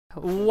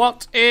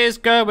What is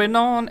going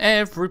on,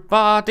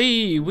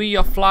 everybody? We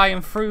are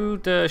flying through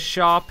the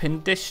shopping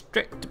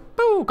district.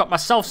 Boo! Got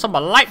myself some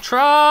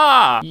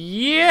elytra.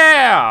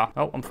 Yeah.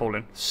 Oh, I'm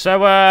falling.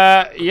 So,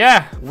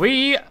 yeah,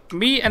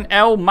 me and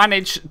Elle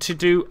managed to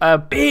do a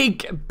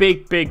big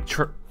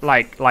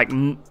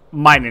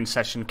mining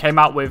session. Came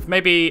out with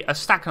maybe a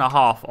stack and a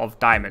half of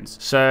diamonds.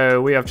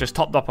 So we have just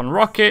topped up on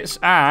rockets,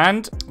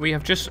 and we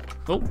have just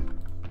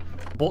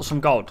bought some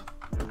gold.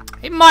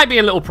 It might be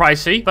a little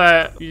pricey,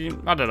 but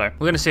I don't know.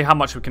 We're going to see how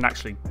much we can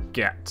actually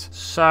get.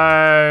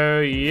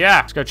 So, yeah.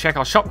 Let's go check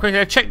our shop quickly.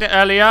 I checked it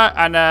earlier,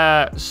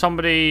 and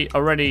somebody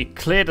already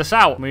cleared us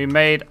out. We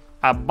made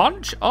a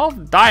bunch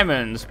of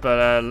diamonds,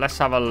 but let's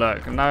have a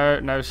look.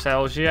 No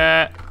sales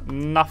yet.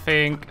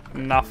 Nothing.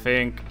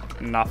 Nothing.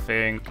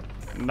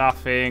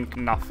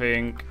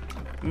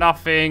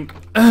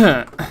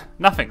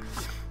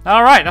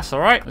 All right, that's all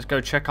right. Let's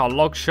go check our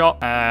log shop.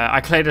 I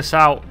cleared this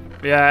out.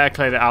 Yeah, I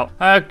cleared it out.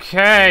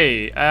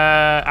 Okay.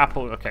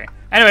 Apple. Okay.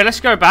 Anyway, let's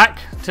go back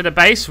to the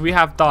base. We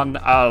have done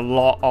a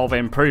lot of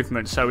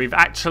improvements. So we've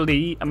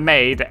actually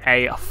made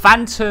a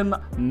phantom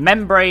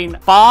membrane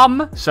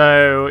farm.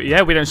 So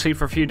yeah, we don't sleep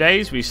for a few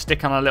days. We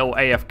stick on a little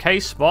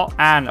AFK spot,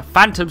 and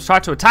phantoms try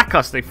to attack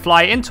us. They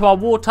fly into our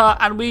water,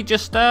 and we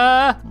just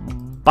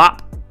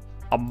bop.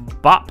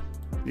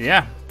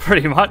 Yeah,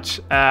 pretty much.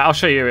 I'll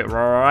show you it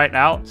right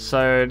now.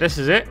 So this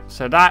is it.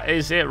 So that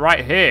is it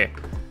right here.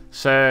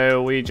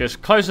 So we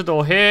just close the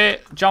door here,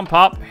 jump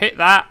up, hit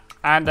that,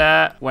 and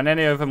when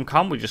any of them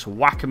come, we just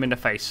whack them in the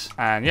face.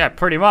 And yeah,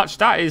 pretty much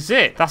that is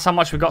it. That's how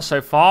much we got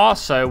so far.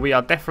 So we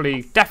are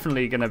definitely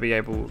going to be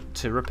able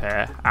to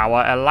repair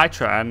our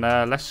elytra. And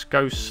let's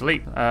go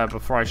sleep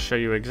before I show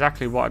you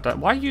exactly what I've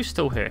done. Why are you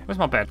still here? Where's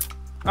my bed?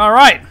 All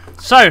right,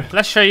 so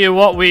let's show you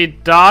what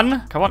we've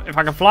done. Come on, if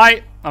I can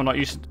fly. I'm not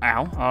used to...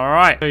 Ow. All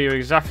right. Show you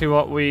exactly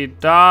what we've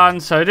done.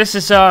 So this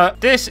is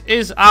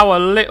our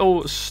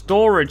little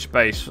storage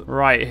base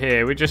right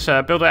here. We just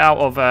built it out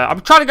of... I'm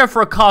trying to go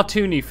for a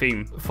cartoony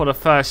theme for the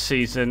first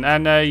season.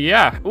 And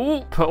yeah.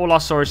 Ooh, put all our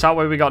storage that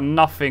way. We got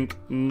nothing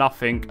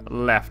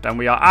left. And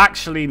we are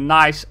actually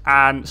nice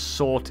and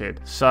sorted.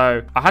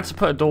 So I had to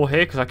put a door here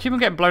because I keep on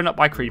getting blown up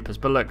by creepers.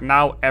 But look,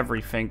 now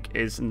everything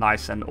is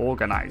nice and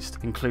organized.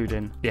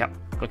 Including... Yep.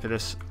 Look at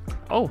this.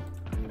 Oh.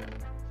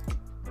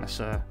 Let's...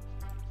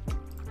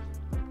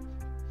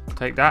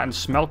 take that and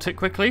smelt it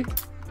quickly.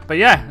 But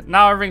yeah,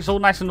 now everything's all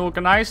nice and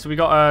organized. We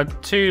got a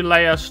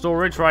 2-layer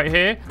storage right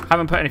here.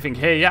 Haven't put anything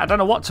here yet. I don't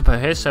know what to put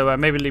here, so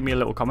maybe leave me a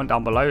little comment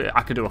down below.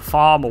 I could do a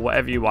farm or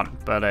whatever you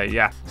want. But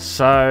yeah,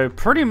 so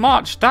pretty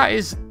much that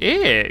is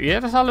it. Yeah,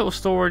 that's our little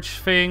storage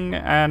thing.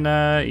 And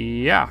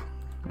yeah,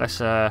 let's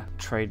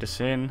trade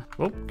this in.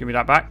 Oh, give me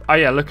that back. Oh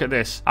yeah, look at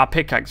this. Our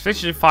pickaxe,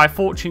 efficiency 5,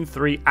 fortune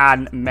 3,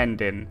 and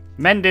mending.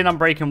 Mending, I'm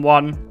breaking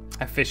 1.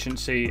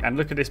 Efficiency, and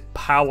look at this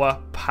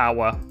power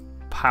bow.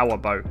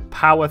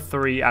 Power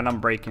 3, and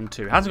I'm breaking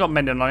 2. It hasn't got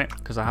mending on it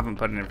because I haven't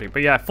put in anything.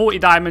 But yeah, 40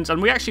 diamonds, and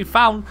we actually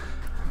found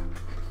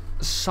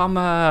some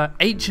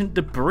ancient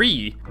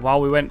debris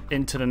while we went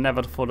into the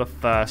nether for the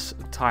first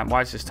time.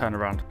 Why is this turn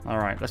around? All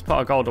right, let's put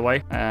our gold away.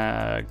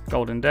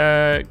 Gold in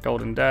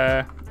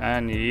there,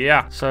 and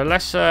yeah. So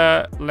let's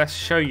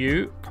show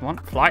you. Come on,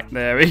 fly.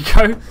 There we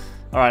go.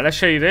 All right, let's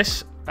show you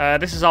this.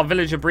 This is our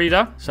villager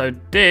breeder. So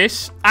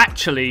this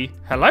actually...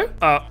 Hello?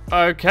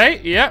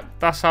 Okay. Yeah,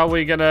 that's how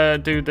we're gonna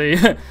do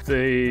the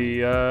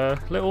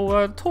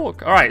little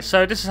talk. All right,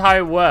 so this is how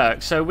it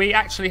works. So we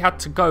actually had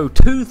to go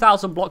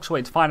 2,000 blocks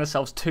away to find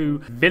ourselves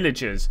 2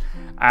 villagers.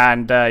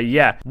 And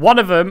yeah, one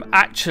of them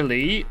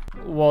actually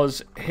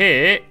was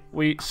here.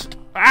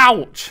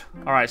 Ouch!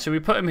 All right, so we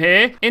put him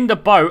here. In the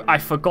boat, I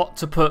forgot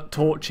to put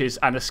torches,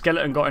 and a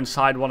skeleton got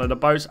inside one of the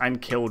boats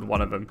and killed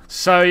one of them.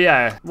 So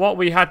yeah, what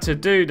we had to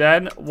do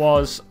then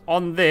was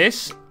on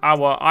this,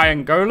 our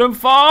iron golem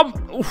farm.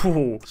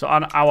 Ooh. So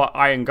on our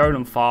iron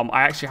golem farm,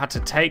 I actually had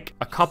to take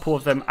a couple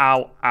of them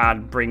out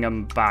and bring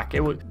them back. It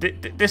was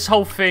this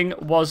whole thing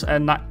was a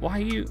night.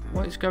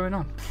 What is going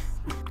on?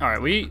 All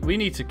right, we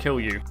need to kill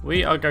you.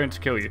 We are going to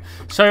kill you.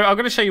 So I'm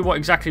going to show you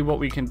exactly what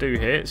we can do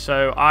here.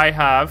 So I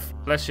have,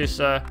 let's just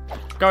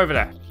go over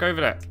there.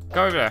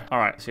 All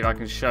right, see if I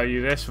can show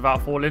you this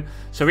without falling.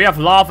 So we have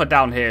lava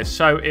down here.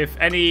 So if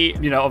any,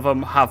 of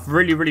them have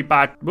really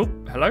bad,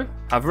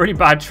 have really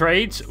bad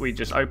trades, we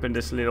just open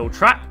this little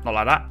trap. Not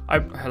like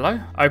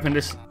that. Open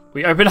this.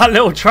 We open that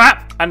little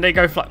trap and they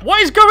go fly.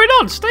 What is going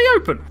on? Stay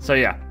open. So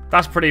yeah,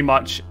 that's pretty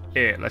much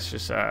it. Let's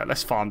just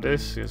let's farm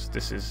this because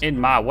this is in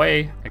my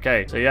way.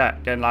 Okay, so yeah,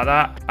 getting like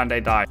that, and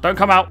they die. Don't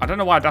come out. I don't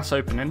know why that's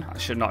opening. I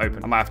should not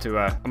open. I might have to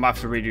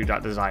redo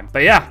that design.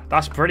 But yeah,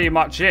 that's pretty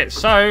much it.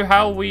 So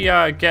how we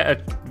get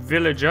a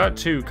villager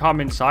to come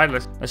inside?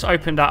 Let's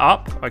open that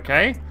up.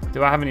 Okay.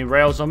 Do I have any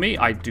rails on me?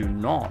 I do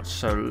not.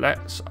 So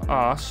let's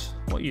ask.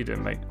 What are you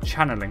doing, mate?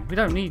 Channeling. We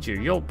don't need you.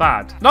 You're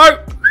bad.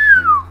 No.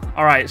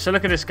 All right. So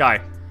look at this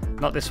guy.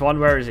 Not this one.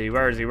 Where is he?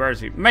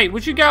 Mate,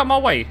 would you get out of my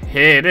way?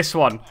 Here, this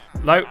one.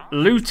 No,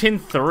 looting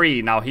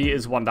 3. Now, he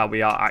is one that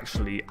we are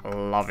actually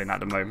loving at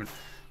the moment.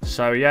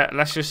 So, yeah,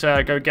 let's just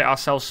go get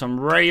ourselves some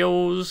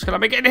rails. Can I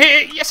make it in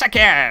here? Yes, I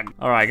can.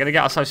 All right, going to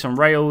get ourselves some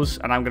rails,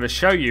 and I'm going to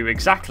show you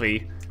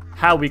exactly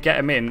how we get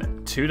them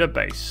in to the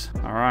base.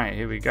 All right,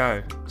 here we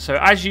go. So,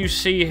 as you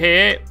see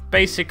here,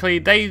 basically,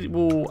 they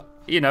will,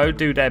 you know,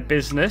 do their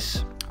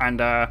business. And,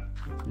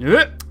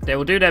 they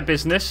will do their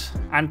business.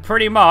 And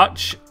pretty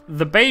much,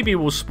 the baby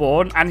will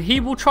spawn, and he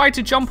will try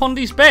to jump on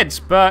these beds,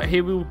 but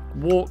he will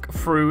walk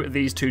through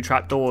these 2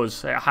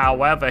 trapdoors.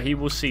 However, he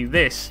will see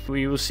this.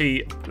 We will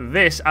see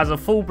this as a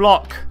full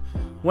block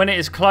when it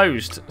is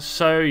closed.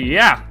 So,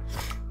 yeah,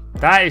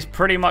 that is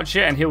pretty much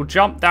it. And he'll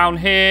jump down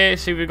here.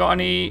 See if we've got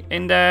any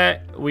in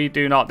there. We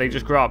do not. They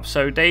just grew up.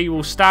 So they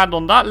will stand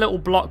on that little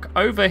block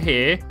over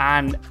here,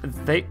 and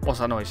they... What's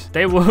that noise?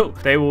 They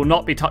will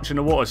not be touching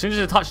the water. As soon as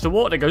they touch the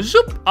water, they go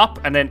zoop up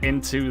and then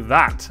into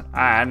that.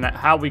 And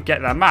how we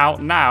get them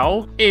out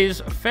now is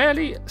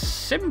fairly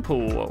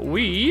simple.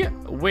 We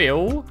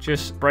will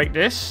just break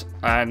this,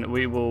 and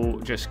we will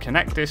just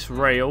connect this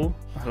rail.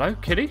 Hello,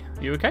 kitty?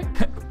 You okay?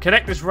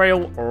 Connect this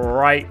rail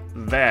right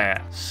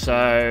there.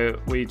 So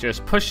we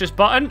just push this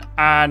button,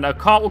 and a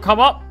cart will come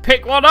up,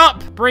 pick one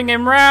up, bring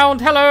him round.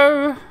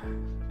 Hello.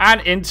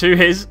 And into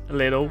his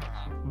little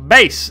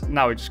base.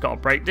 Now we just got to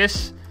break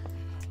this.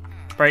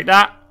 Break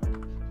that.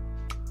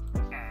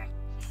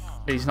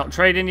 He's not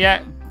trading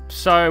yet.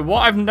 So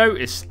what I've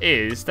noticed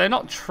is they're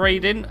not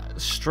trading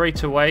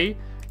straight away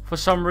for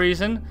some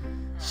reason.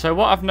 So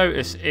what I've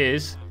noticed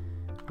is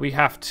we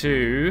have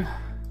to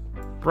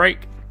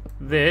break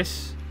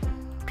this.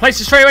 Place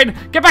it straight away.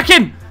 Get back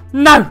in.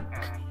 No.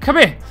 Come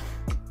here.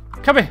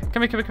 Come here.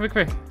 Come here. Come here. Come here.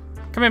 Come here.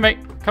 Come here, mate.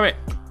 Come here.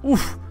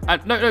 Oof.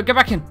 No, get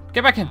back in.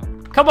 Get back in.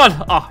 Come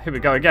on. Oh, here we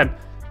go again.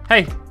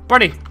 Hey,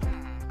 buddy.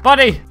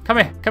 Buddy. Come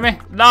here. Come here.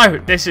 No,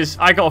 this is...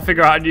 I got to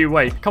figure out a new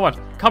way. Come on.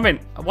 Come in.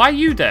 Why are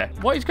you there?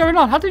 What is going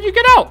on? How did you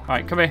get out? All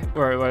right, come here.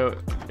 Wait.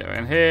 Go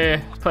in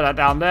here. Put that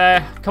down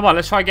there. Come on,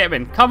 let's try and get him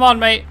in. Come on,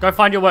 mate. Go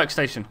find your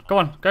workstation. Go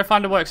on. Go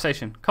find the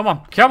workstation. Come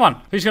on. Come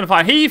on. Who's going to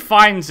find? He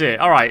finds it.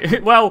 All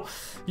right. Well,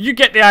 you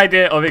get the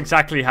idea of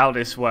exactly how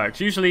this works.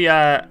 Usually,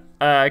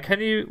 can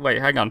you...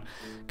 Wait, hang on.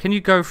 Can you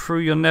go through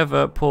your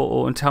nether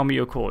portal and tell me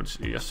your codes?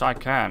 Yes, I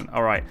can.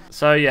 All right.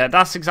 So, yeah,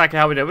 that's exactly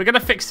how we do it. We're going to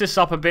fix this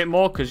up a bit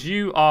more because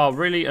you are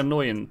really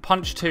annoying.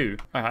 Punch 2.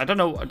 I don't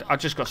know. I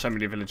just got so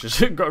many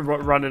villagers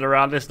running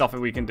around. There's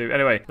nothing we can do.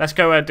 Anyway, let's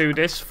go do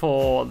this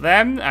for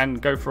them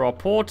and go through our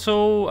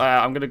portal.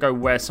 I'm going to go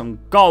wear some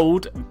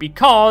gold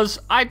because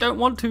I don't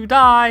want to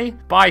die.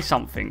 Buy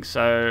something.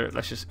 So,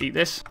 let's just eat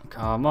this.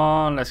 Come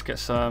on. Let's get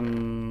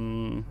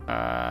some...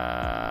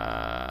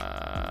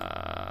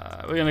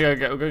 we're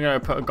gonna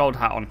put a gold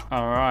hat on.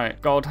 All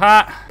right, gold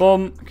hat.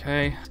 Boom.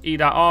 Okay, eat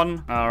that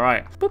on. All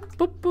right. Boop,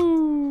 boop,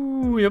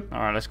 boo. Yep.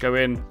 All right, let's go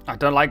in. I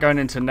don't like going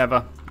into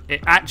Nether.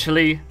 It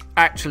actually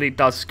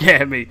does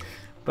scare me.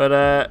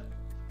 But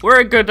we're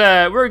a good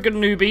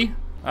newbie.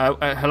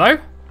 Hello,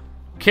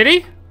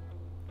 kitty.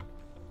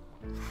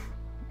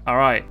 All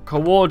right.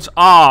 Coords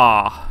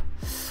are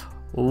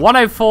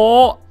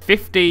 104,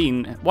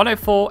 15,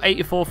 104,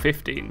 84,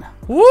 15.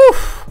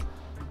 Woof.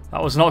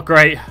 That was not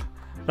great.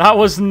 That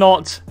was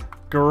not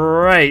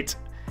great.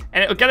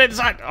 And it'll get it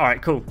designed. All right,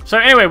 cool. So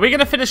anyway, we're going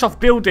to finish off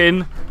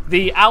building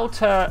the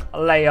outer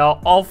layer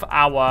of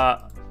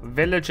our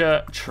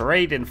villager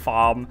trading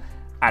farm.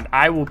 And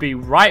I will be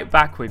right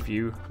back with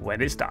you when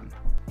it's done.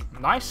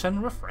 Nice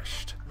and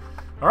refreshed.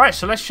 All right,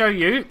 so let's show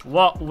you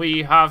what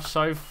we have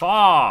so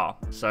far.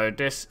 So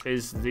this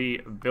is the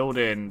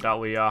building that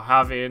we are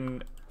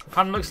having.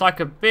 Kind of looks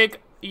like a big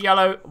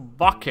yellow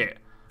bucket.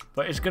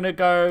 But it's going to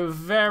go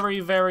very,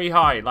 very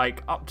high,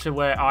 like up to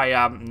where I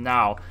am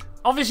now.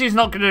 Obviously, it's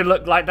not going to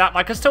look like that.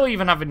 Like, I still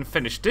even haven't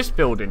finished this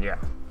building yet.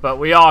 But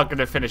we are going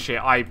to finish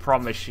it, I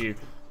promise you.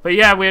 But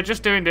yeah, we're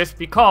just doing this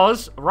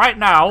because right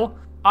now,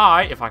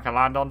 if I can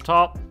land on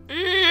top.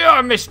 Yeah,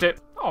 I missed it.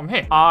 Oh, I'm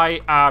here.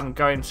 I am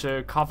going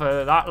to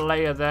cover that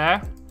layer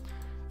there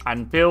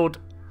and build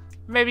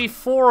maybe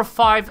 4 or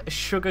 5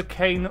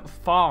 sugarcane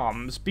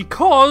farms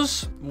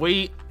because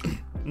we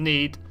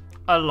need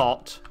a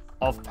lot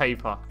of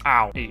paper.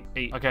 Ow.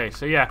 Eat. Okay,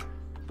 so yeah,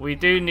 we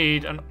do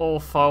need an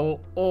awful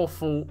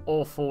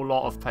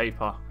lot of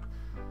paper.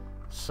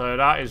 So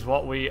that is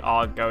what we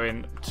are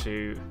going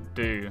to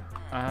do.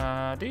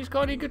 These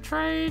got any good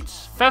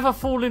trades? Feather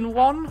fall in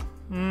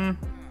 1?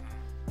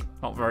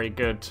 Not very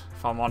good,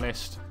 if I'm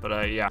honest.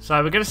 But yeah.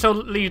 So we're going to still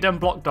leave them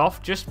blocked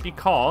off just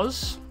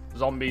because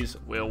zombies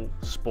will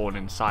spawn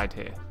inside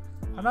here.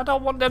 And I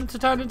don't want them to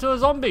turn into a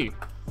zombie.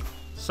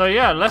 So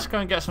yeah, let's go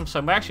and get some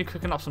stone. We're actually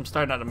cooking up some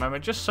stone at the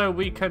moment just so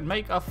we can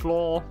make a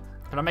floor.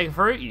 Can I make it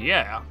through?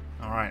 Yeah.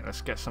 All right,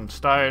 let's get some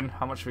stone.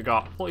 How much we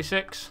got?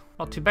 46.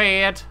 Not too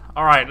bad.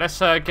 All right, let's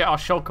get our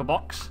shulker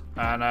box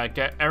and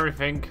get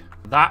everything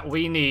that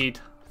we need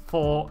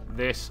for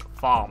this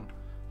farm.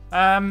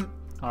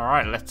 All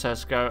right, let's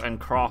just go and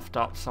craft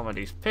up some of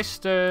these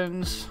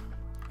pistons.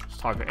 Let's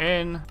type it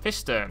in.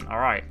 Piston. All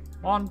right.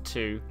 1,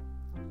 2,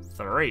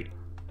 3.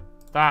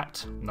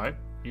 That. Nope.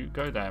 You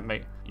go there,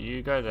 mate.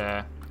 You go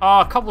there.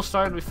 Oh,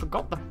 cobblestone. We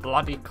forgot the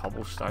bloody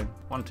cobblestone.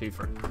 1, 2,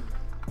 3.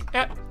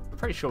 Yep,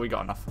 pretty sure we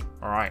got enough.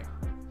 Alright.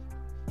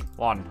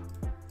 1.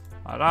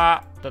 Like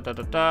that.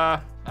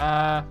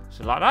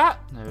 So like that.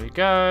 There we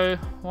go.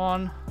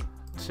 1,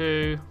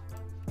 2,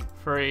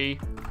 3.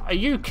 Are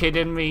you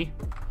kidding me?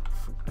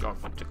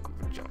 Let's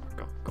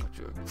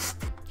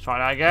try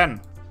that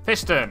again.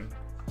 Piston.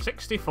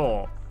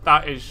 64.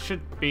 That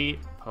should be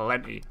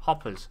plenty.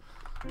 Hoppers.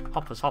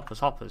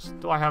 Hoppers.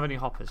 Do I have any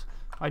hoppers?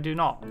 I do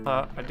not,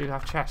 but I do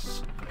have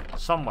chests.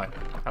 Somewhere.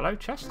 Hello,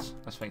 chests?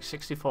 Let's think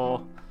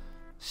 64.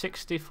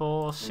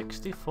 64.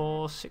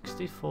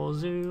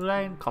 Zoo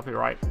Lane.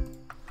 Copyright.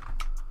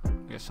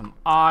 Get some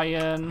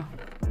iron.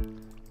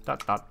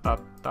 That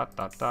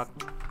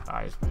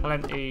is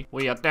plenty.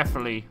 We are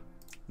definitely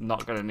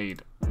not going to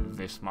need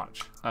this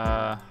much.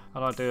 How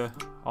do I do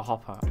a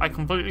hopper? I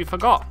completely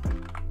forgot.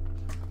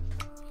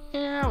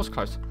 Yeah, I was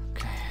close.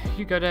 Okay,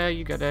 you go there,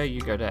 you go there, you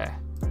go there.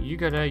 You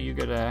go there, you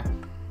go there.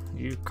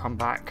 You come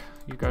back,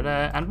 you go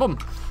there, and boom.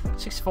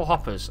 64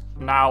 hoppers.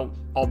 Now,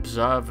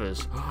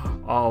 observers.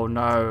 Oh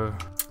no.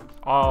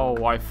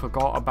 Oh, I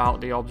forgot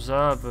about the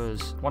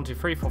observers. 1, 2,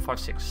 3, 4, 5,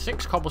 6.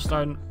 6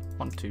 cobblestone.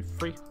 1, 2,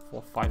 3,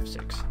 4, 5,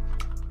 6.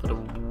 Put the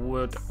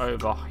wood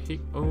over here.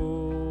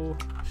 Oh,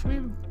 should we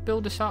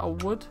build this out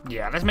of wood?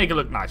 Yeah, let's make it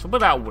look nice. We'll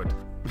build out of wood.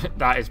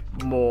 That is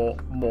more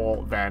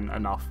than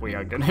enough we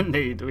are gonna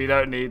need. We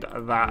don't need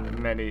that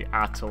many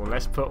at all.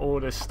 Let's put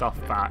all this stuff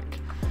back.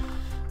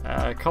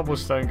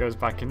 Cobblestone goes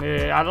back in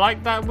here. I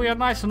like that we are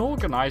nice and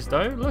organized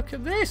though. Look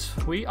at this.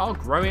 We are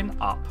growing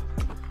up.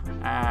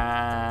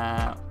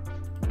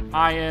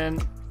 Iron.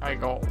 I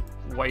got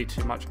way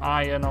too much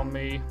iron on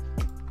me.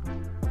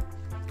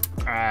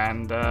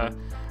 And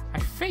I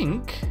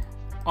think,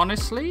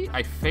 honestly,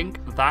 I think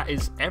that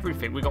is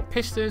everything. We got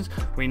pistons.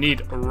 We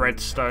need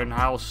redstone.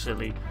 How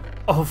silly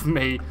of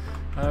me.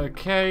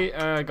 Okay,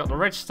 got the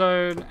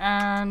redstone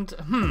and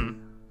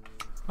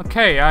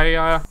okay,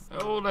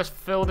 oh, let's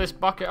fill this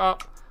bucket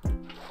up.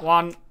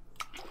 1,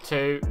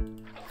 2,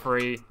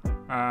 3,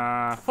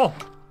 4.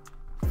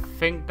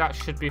 Think that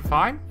should be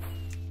fine.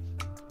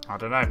 I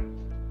don't know.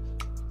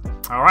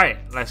 All right,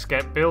 let's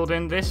get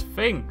building this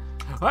thing.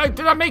 Oh,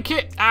 did I make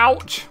it?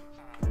 Ouch.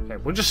 Okay,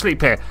 we'll just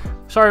sleep here.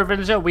 Sorry,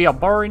 villager, we are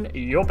borrowing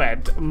your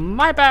bed.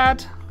 My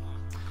bad.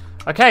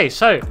 Okay,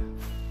 so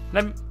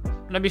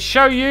let me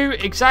show you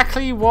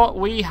exactly what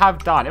we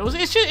have done.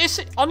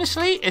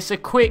 Honestly, it's a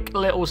quick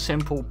little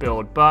simple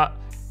build, but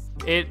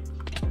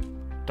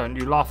don't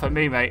you laugh at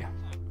me, mate.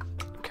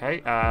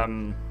 Okay,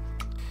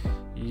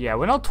 yeah,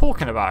 we're not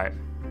talking about it.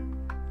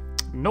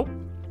 Nope.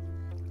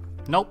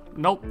 We're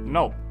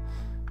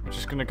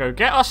just gonna go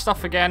get our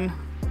stuff again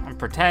and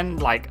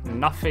pretend like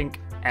nothing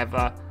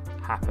ever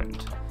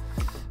happened.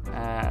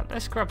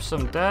 Let's grab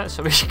some dirt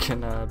so we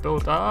can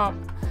build that up,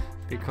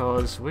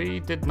 because we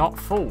did not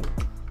fall.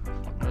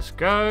 Let's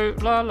go.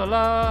 La la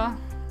la.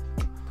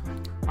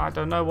 I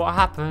don't know what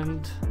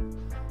happened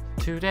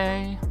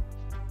today.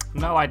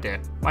 No idea.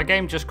 My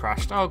game just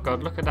crashed. Oh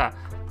god, look at that.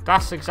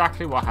 That's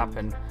exactly what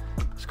happened.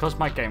 It's because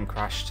my game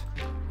crashed.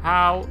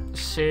 How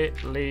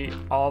silly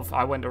of...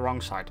 I went the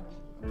wrong side.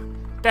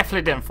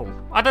 Definitely didn't fall.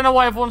 I don't know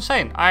what everyone's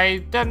saying.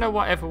 I don't know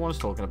what everyone's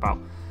talking about.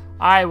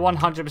 I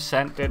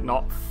 100% did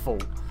not fall.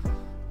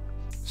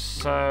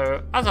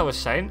 So, as I was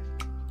saying...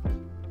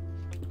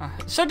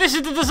 so this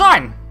is the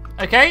design.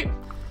 Okay?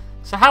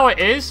 So how it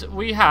is,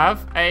 we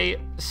have a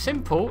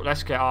simple...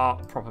 Let's get our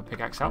proper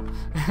pickaxe out.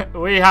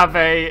 We have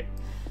a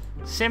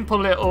simple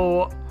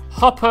little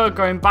hopper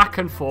going back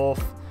and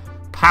forth,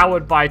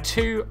 powered by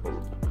 2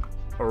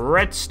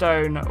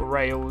 redstone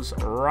rails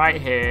right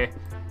here.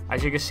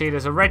 As you can see,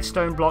 there's a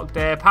redstone block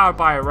there, powered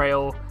by a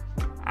rail.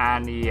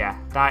 And yeah,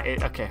 that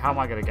is... Okay, how am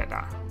I going to get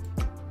that?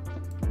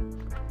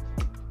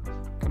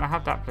 Can I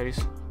have that, please?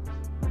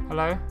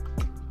 Hello?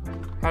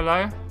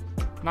 Hello?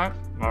 No?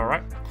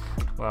 Alright.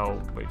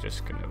 Well, we're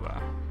just going to...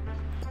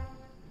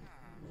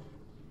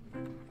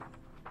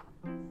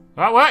 Will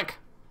that work?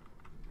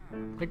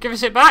 Give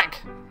us it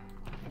back.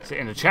 Is it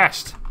in the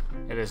chest?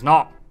 It is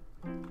not.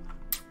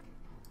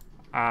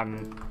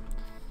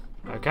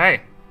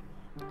 Okay.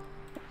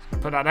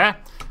 Put that there.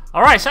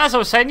 Alright, so as I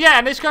was saying, yeah,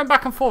 and it's going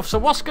back and forth. So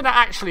what's going to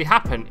actually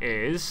happen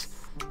is...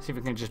 See if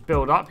we can just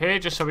build up here,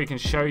 just so we can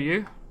show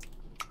you.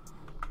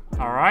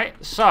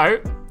 Alright, so...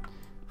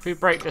 If we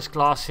break this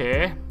glass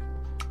here...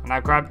 And I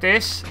grab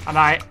this, and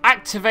I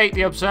activate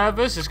the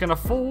observers, it's going to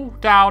fall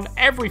down,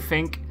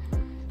 everything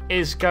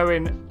is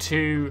going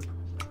to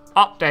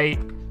update,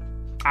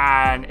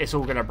 and it's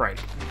all going to break.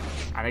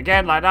 And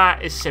again, like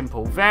that, is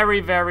simple.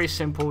 Very, very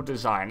simple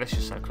design. Let's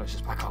just close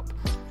this back up.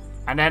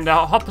 And then the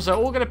hoppers are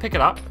all going to pick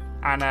it up,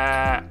 and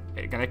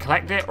they're going to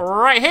collect it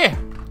right here.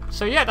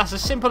 So yeah, that's a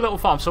simple little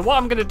farm. So what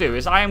I'm going to do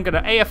is I am going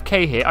to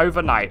AFK here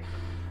overnight,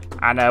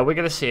 and we're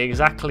going to see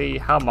exactly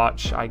how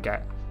much I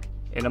get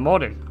in the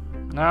morning.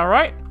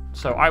 Alright,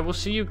 so I will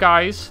see you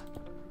guys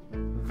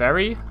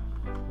very...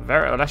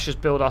 let's just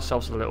build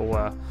ourselves a little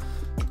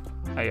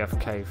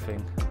AFK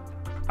thing.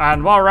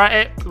 And while we're at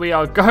it, we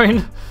are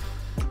going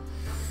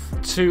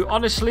to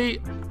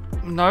honestly...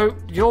 No,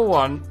 you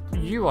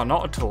are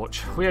not a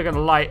torch. We are going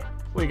to light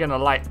we're going to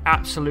light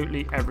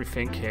absolutely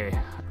everything here.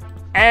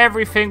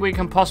 Everything we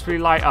can possibly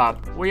light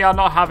up. We are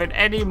not having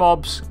any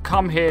mobs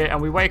come here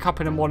and we wake up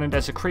in the morning,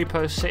 there's a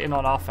creeper sitting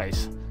on our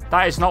face.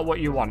 That is not what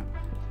you want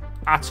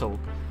at all.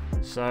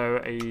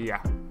 So,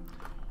 yeah.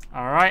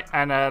 Alright,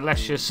 and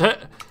let's just,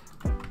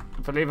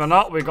 believe it or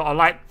not, we've got to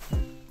light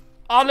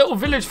our little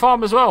village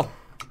farm as well.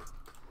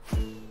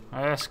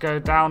 Let's go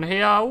down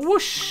here.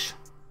 Whoosh.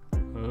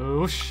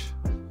 Whoosh.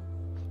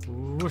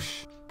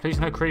 Whoosh. Please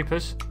no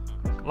creepers.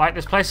 Light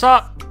this place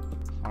up.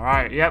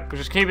 Alright, yep, we're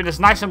just keeping this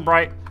nice and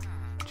bright.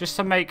 Just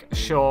to make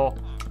sure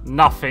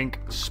nothing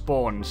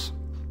spawns.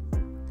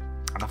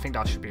 And I think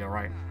that should be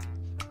alright.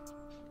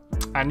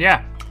 And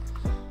yeah.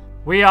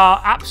 We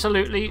are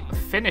absolutely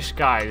finished,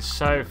 guys.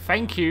 So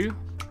thank you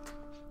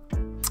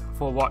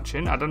for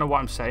watching. I don't know what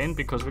I'm saying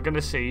because we're going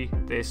to see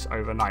this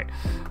overnight.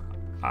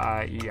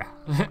 Yeah.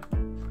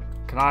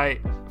 Can I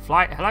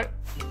fly? Hello?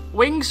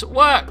 Wings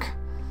work.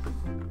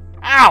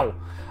 Ow.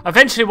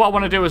 Eventually what I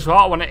want to do as well,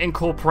 I want to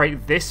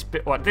incorporate this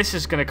bit. What, this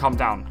is going to come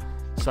down.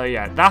 So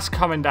yeah, that's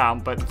coming down.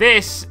 But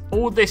this,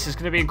 all this is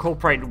going to be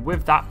incorporated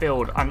with that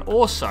build. And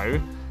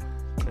also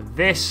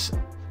this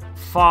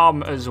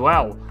farm as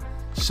well.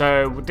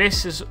 So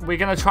this is, we're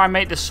going to try and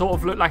make this sort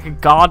of look like a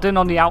garden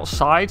on the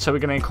outside. So we're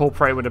going to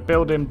incorporate with a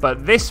building.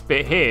 But this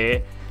bit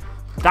here,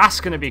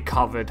 that's going to be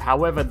covered.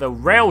 However, the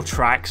rail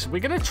tracks, we're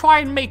going to try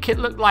and make it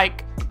look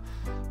like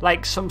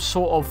some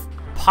sort of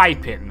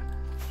piping.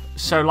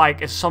 So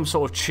like it's some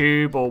sort of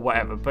tube or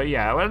whatever. But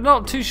yeah, we're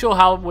not too sure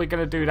how we're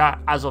going to do that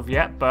as of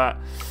yet. But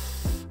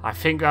I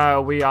think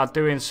we are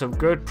doing some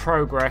good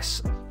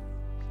progress.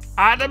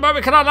 At the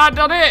moment, can I land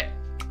on it?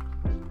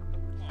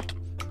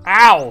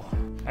 Ow.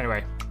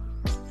 Anyway,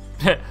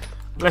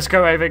 let's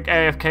go over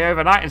AFK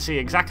overnight and see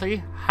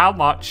exactly how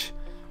much.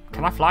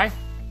 Can I fly?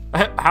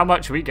 How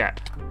much we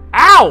get.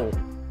 Ow!